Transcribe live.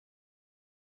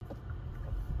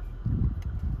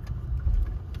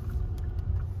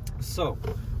So,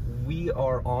 we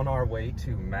are on our way to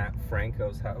Matt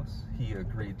Franco's house. He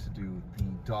agreed to do the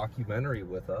documentary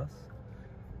with us.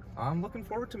 I'm looking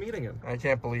forward to meeting him. I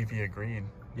can't believe he agreed.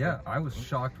 Yeah, I was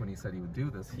shocked when he said he would do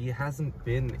this. He hasn't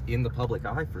been in the public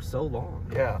eye for so long.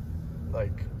 Yeah,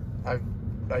 like, I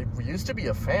used to be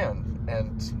a fan,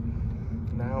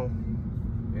 and now...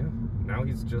 Yeah, now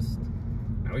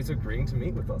he's agreeing to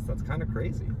meet with us. That's kind of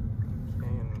crazy.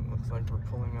 And looks like we're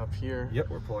pulling up here. Yep,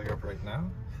 we're pulling up right now.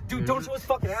 Dude, don't show his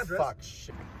fucking address. Fuck,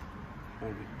 shit.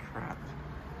 Holy crap.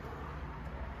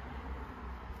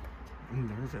 I'm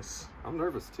nervous. I'm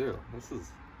nervous too.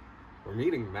 We're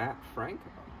meeting Matt Franco.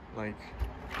 Like...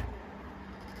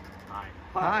 Hi.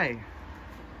 Hi.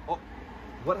 Oh,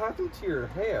 what happened to your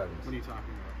hand? What are you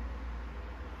talking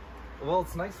about? Well,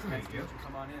 it's nice to meet you.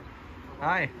 Come on in.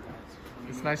 Hi.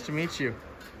 It's nice to meet you.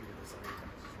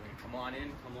 Come on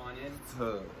in. Come on in.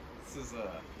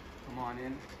 Come on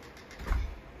in.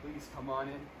 Please come on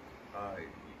in.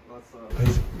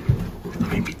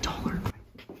 Let me be taller.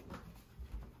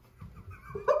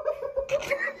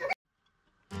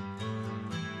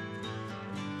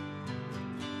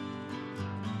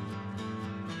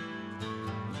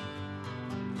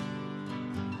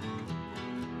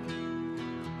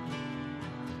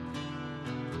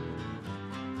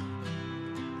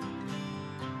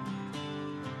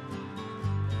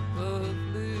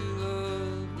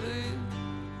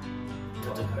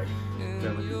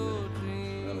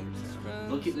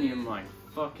 Look at me in my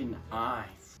fucking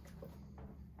eyes.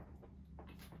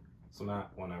 So Matt,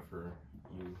 whenever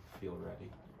you feel ready.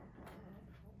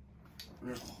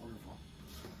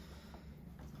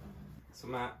 So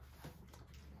Matt,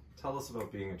 tell us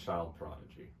about being a child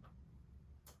prodigy.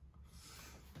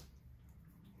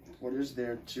 What is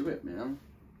there to it, man?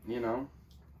 You know,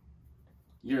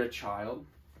 you're a child,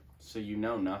 so you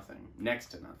know nothing. Next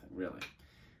to nothing, really.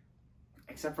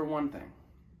 Except for one thing.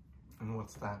 And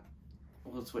what's that?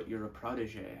 Well, it's what you're a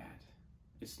protege at.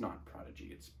 It's not prodigy,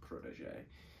 it's protege.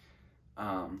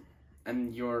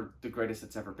 And you're the greatest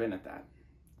that's ever been at that.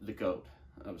 The GOAT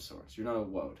of sorts. You're not a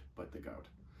woat, but the GOAT.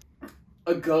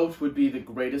 A GOAT would be the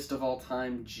greatest of all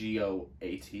time,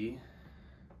 G-O-A-T.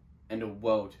 And a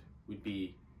woat would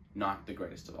be not the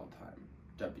greatest of all time,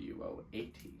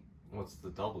 W-O-A-T. What's the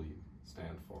W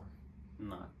stand for?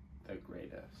 Not the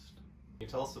greatest. Can you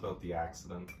tell us about the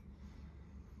accident?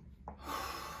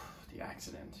 The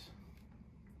accident.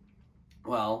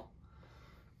 Well,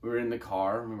 we were in the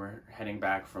car, we were heading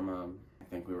back from I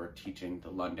think we were teaching the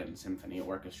London Symphony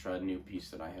Orchestra, a new piece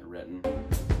that I had written.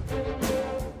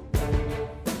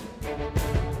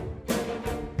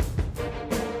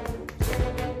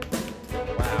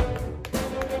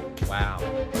 Wow.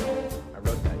 I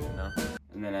wrote that, you know?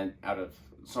 And then out of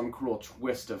some cruel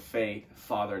twist of fate,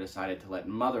 father decided to let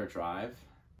mother drive.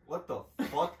 What the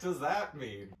fuck does that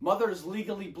mean? Mother's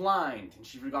legally blind, and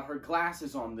she forgot her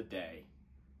glasses on the day.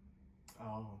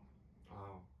 Oh.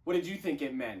 What did you think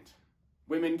it meant?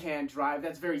 Women can't drive?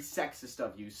 That's very sexist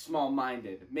of you,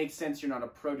 small-minded. Makes sense you're not a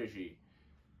protege.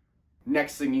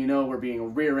 Next thing you know, we're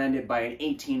being rear-ended by an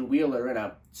 18-wheeler in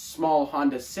a small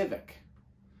Honda Civic.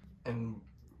 And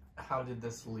how did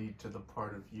this lead to the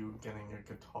part of you getting a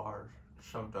guitar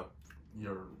shoved up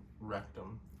your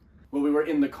rectum? Well, we were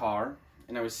in the car,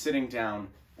 and I was sitting down,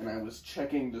 and I was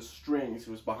checking the strings.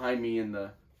 It was behind me in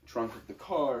the trunk of the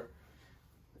car.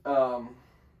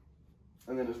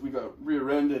 And then as we got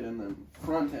rear-ended and then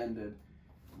front-ended,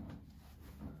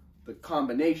 the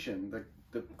combination,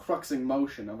 the cruxing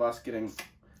motion of us getting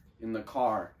in the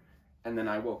car, and then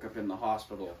I woke up in the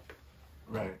hospital.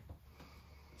 Right.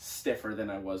 Stiffer than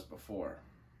I was before.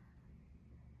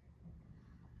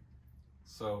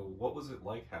 So, what was it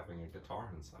like having a guitar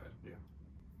inside of you?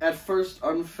 At first,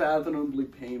 unfathomably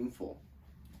painful.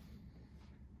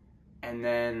 And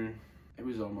then, it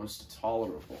was almost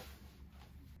tolerable.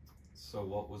 So,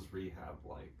 what was rehab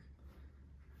like?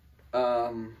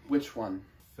 Which one?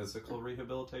 Physical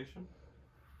rehabilitation?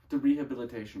 The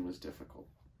rehabilitation was difficult.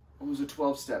 It was a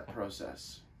 12-step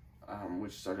process,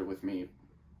 which started with me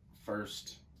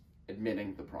first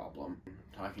admitting the problem,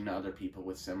 talking to other people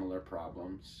with similar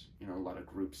problems, you know, a lot of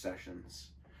group sessions,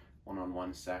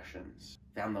 one-on-one sessions.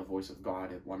 Found the voice of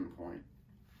God at one point,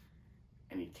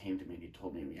 and he came to me and he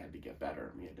told me we had to get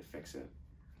better and we had to fix it.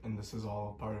 And this is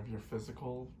all part of your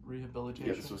physical rehabilitation?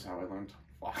 Yeah, this was how I learned.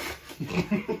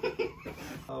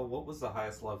 What was the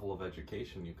highest level of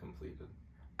education you completed?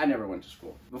 I never went to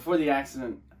school. Before the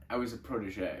accident, I was a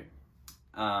protege.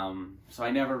 So I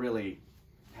never really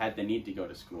had the need to go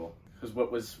to school. Because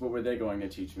what were they going to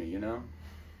teach me, you know?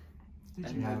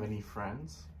 Did you have any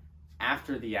friends?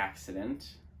 After the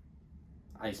accident,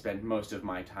 I spent most of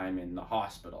my time in the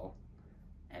hospital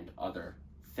and other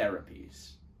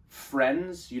therapies.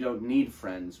 Friends, you don't need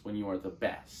friends when you are the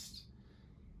best.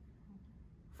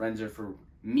 Friends are for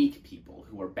meek people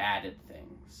who are bad at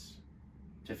things,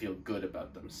 to feel good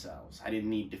about themselves. I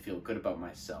didn't need to feel good about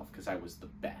myself because I was the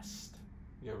best.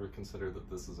 You ever consider that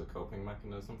this is a coping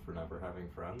mechanism for never having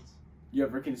friends? You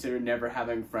ever consider never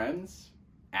having friends?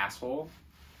 Asshole.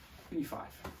 Give me 5.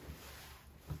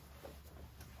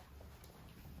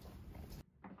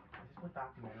 What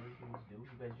documentary things do? You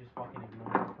guys just fucking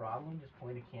ignore the problem, just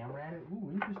point a camera at it.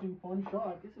 Ooh, interesting, fun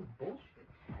shot. This is bullshit.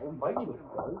 I'll invite you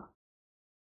to.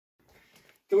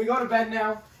 Can we go to bed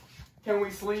now? Can we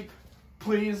sleep?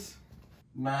 Please?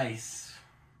 Nice.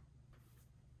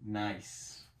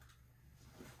 Nice.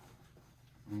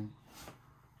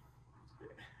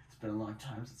 It's been a long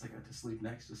time since I got to sleep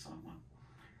next to someone.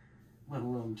 Let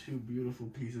alone 2 beautiful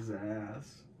pieces of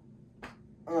ass.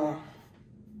 Ugh.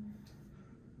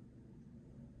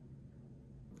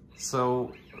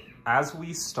 So, as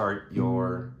we start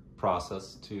your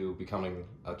process to becoming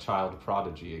a child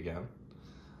prodigy again,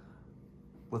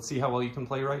 let's see how well you can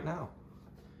play right now.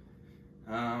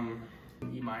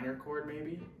 E minor chord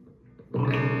maybe?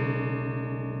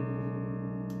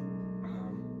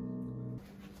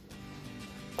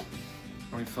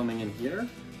 Are we filming in here?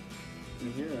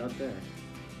 In here or out there?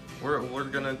 We're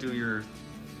gonna do your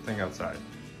thing outside.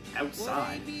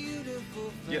 Outside?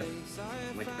 Yeah.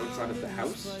 Like outside of the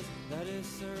house?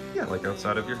 Yeah, like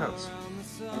outside of your house.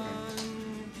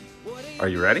 Okay. Are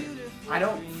you ready? I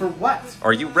don't... For what?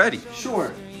 Are you ready?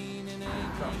 Sure.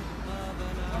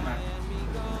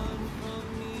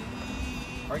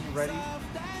 Are you ready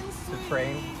to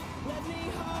train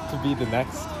to be the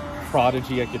next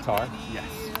prodigy at guitar? Yes.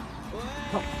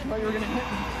 Oh, I thought you were gonna hit me.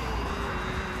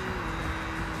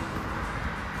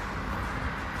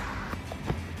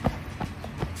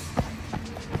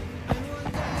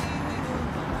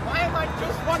 Why am I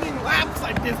just running laps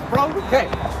like this, bro? Okay,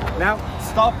 now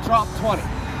stop, drop 20.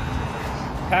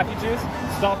 Happy juice,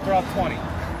 stop, drop 20.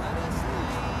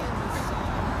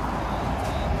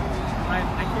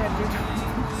 I can't do that.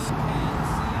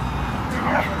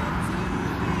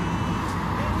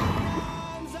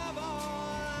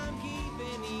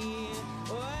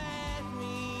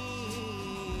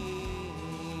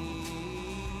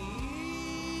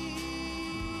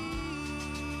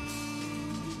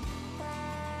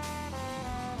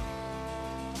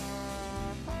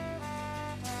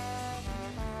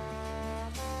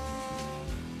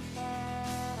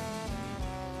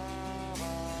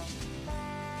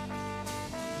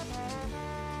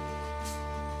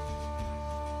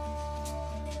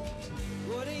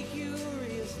 What a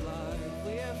curious life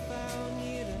we have found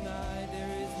here tonight.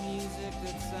 There is music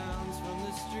that sounds from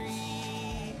the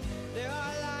street. There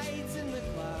are lights in the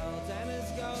clouds and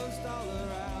it's ghosts all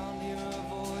around. Hear a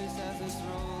voice as it's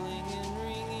rolling and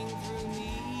ringing through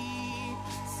me.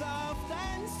 Soft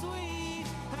and sweet,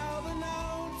 how the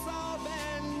notes all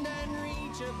bend and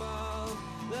reach above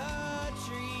the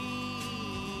tree.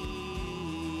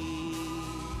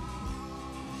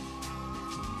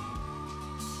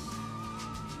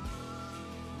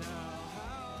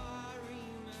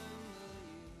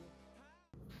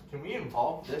 Can we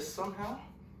involve this somehow?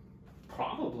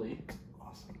 Probably.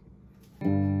 Awesome.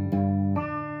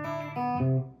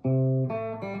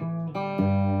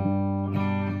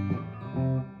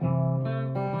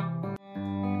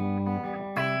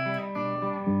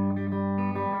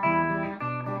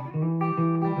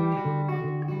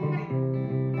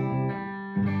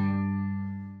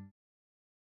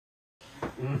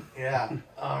 Yeah.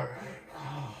 All right.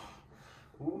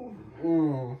 Oh.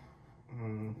 Ooh.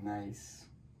 Nice.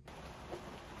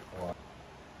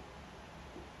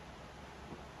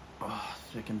 Oh,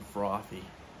 thick and frothy.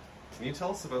 Can you tell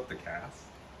us about the cast?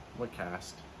 What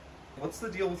cast? What's the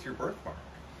deal with your birthmark?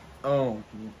 Oh,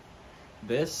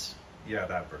 this? Yeah,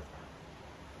 that birthmark.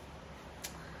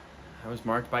 I was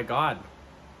marked by God.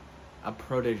 A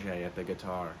protege at the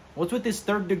guitar. What's with this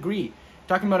 3rd degree?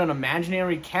 Talking about an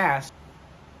imaginary cast.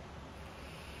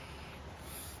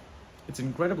 It's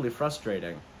incredibly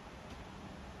frustrating.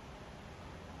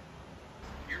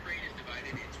 Your brain is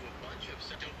divided into a bunch of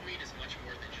so dopamine is much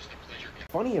more than just a pleasure.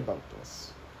 Funny about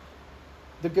this,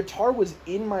 the guitar was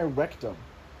in my rectum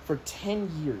for 10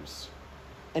 years,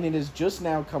 and it has just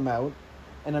now come out,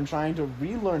 and I'm trying to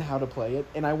relearn how to play it,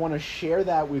 and I want to share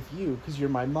that with you because you're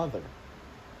my mother.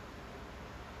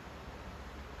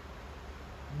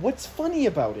 What's funny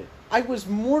about it? I was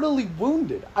mortally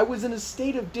wounded. I was in a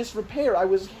state of disrepair. I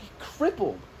was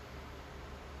crippled.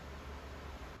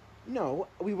 No,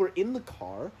 we were in the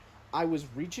car. I was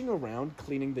reaching around,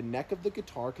 cleaning the neck of the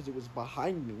guitar because it was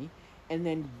behind me, and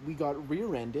then we got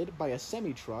rear-ended by a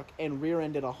semi-truck and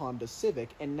rear-ended a Honda Civic,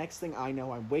 and next thing I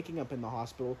know, I'm waking up in the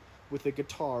hospital with a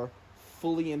guitar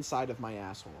fully inside of my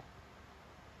asshole.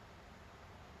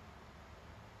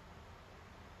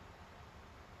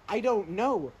 I don't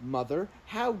know, Mother.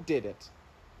 How did it?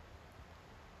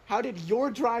 How did your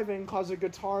driving cause a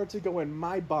guitar to go in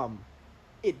my bum?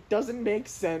 It doesn't make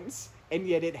sense, and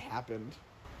yet it happened.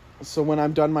 So when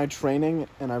I'm done my training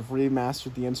and I've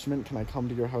remastered the instrument, can I come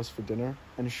to your house for dinner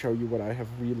and show you what I have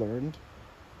relearned?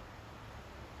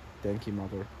 Thank you,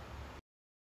 Mother.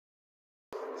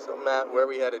 So Matt, where are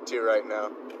we headed to right now?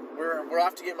 We're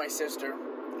off to get my sister,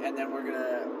 and then we're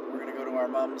gonna go to our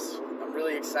mom's. I'm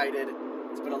really excited.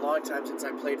 It's been a long time since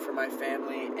I played for my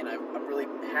family, and I'm really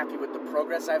happy with the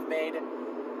progress I've made.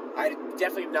 I'm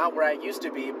definitely not where I used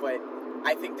to be, but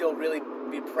I think they'll really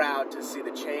be proud to see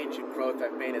the change and growth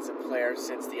I've made as a player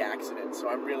since the accident. So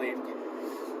I'm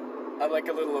like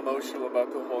a little emotional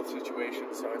about the whole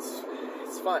situation. So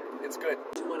it's fun. It's good.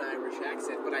 Do an Irish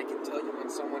accent, but I can tell you when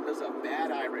someone does a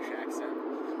bad Irish accent.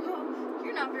 Oh,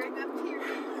 you're not very good, period.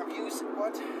 Have you said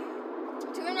what?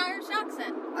 Do an Irish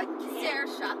accent. I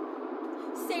can't.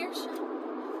 Saoirse.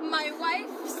 My wife,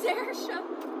 Saoirse.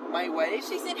 My wife?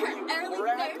 She's in her early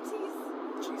 30s.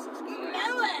 Jesus Christ.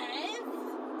 My wife.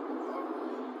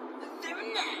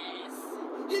 Very nice.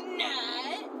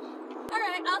 Nice.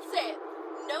 Alright, I'll say it.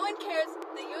 No one cares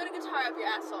that you had a guitar up your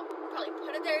asshole. You probably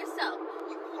put it there yourself.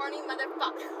 You horny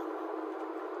motherfucker.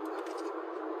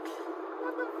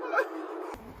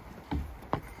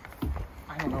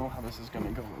 I don't know how this is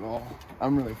gonna go at all.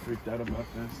 I'm really freaked out about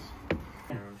this.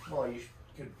 Well, you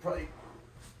could probably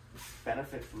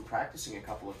benefit from practicing a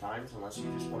couple of times, unless you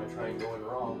just want to try and go in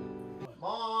wrong.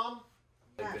 Mom!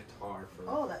 The guitar for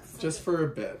Oh, that's just for a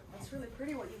bit. That's really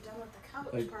pretty what you've done with the couch,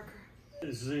 Like- Parker.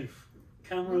 Is the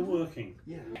camera working?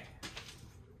 Yeah.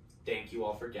 Thank you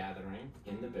all for gathering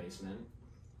in the basement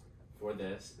for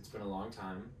this. It's been a long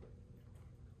time.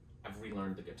 I've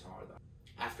relearned the guitar, though.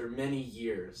 After many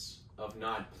years of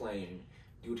not playing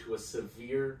due to a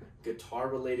severe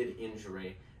guitar-related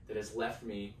injury that has left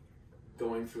me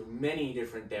going through many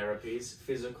different therapies,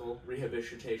 physical,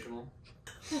 rehabilitational,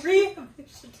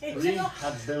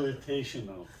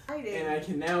 Rehabilitational. and I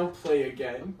can now play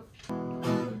again.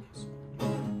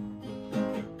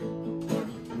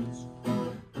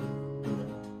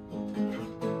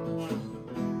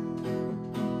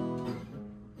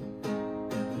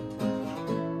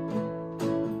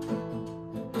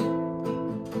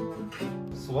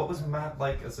 So what was Matt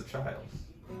like as a child?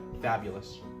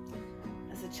 Fabulous.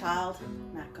 As a child,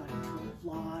 Matt got into a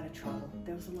lot of trouble.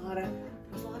 There was a lot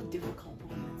of difficult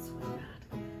moments with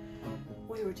Matt.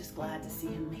 We were just glad to see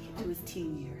him make it to his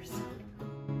teen years.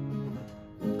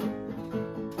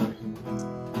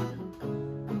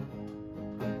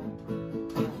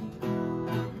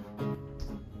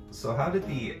 So how did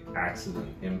the accident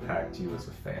impact you as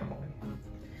a family?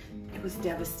 It was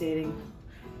devastating.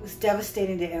 It was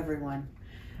devastating to everyone.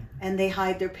 And they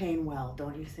hide their pain well,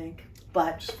 don't you think?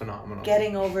 But Just phenomenal.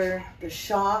 getting over the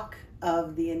shock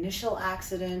of the initial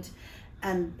accident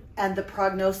and the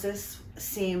prognosis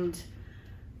seemed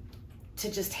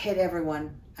to just hit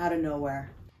everyone out of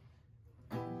nowhere.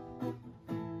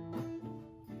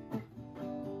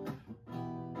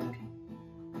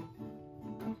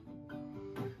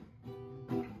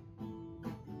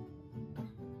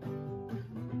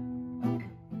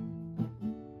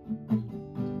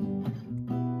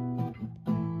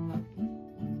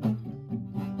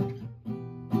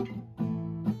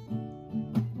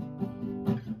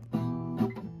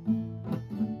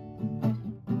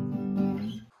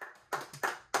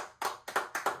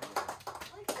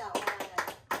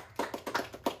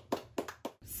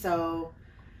 So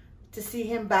to see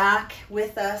him back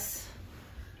with us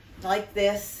like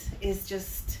this is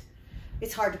just,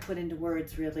 it's hard to put into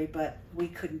words really, but we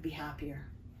couldn't be happier.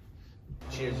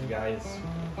 Cheers, you guys.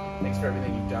 Thanks for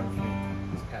everything you've done for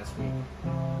me this past week.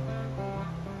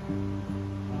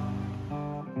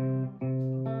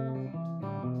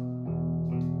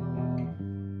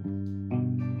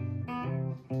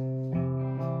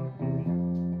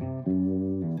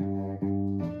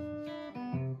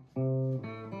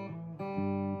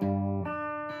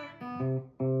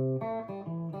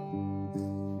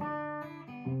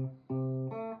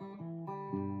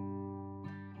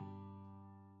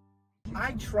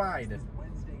 I tried.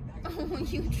 Oh,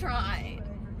 you tried.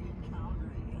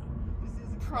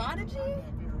 Prodigy?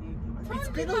 It's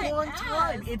been my a long ass.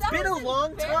 time. It's That been a was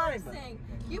long time. embarrassing.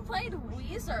 You played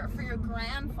Weezer for your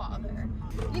grandfather.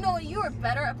 You know what? You were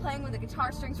better at playing when the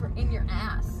guitar strings were in your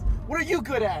ass. What are you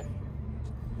good at?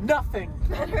 Nothing.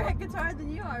 Better at guitar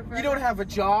than you are, bro. You don't have a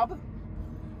job.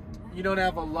 You don't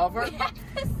have a lover.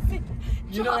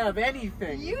 You don't have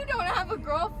anything. You don't have a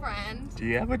girlfriend. Do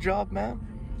you have a job, man?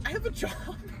 I have a job.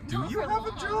 Do Not you for have a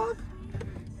long. job?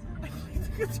 I play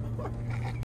the guitar.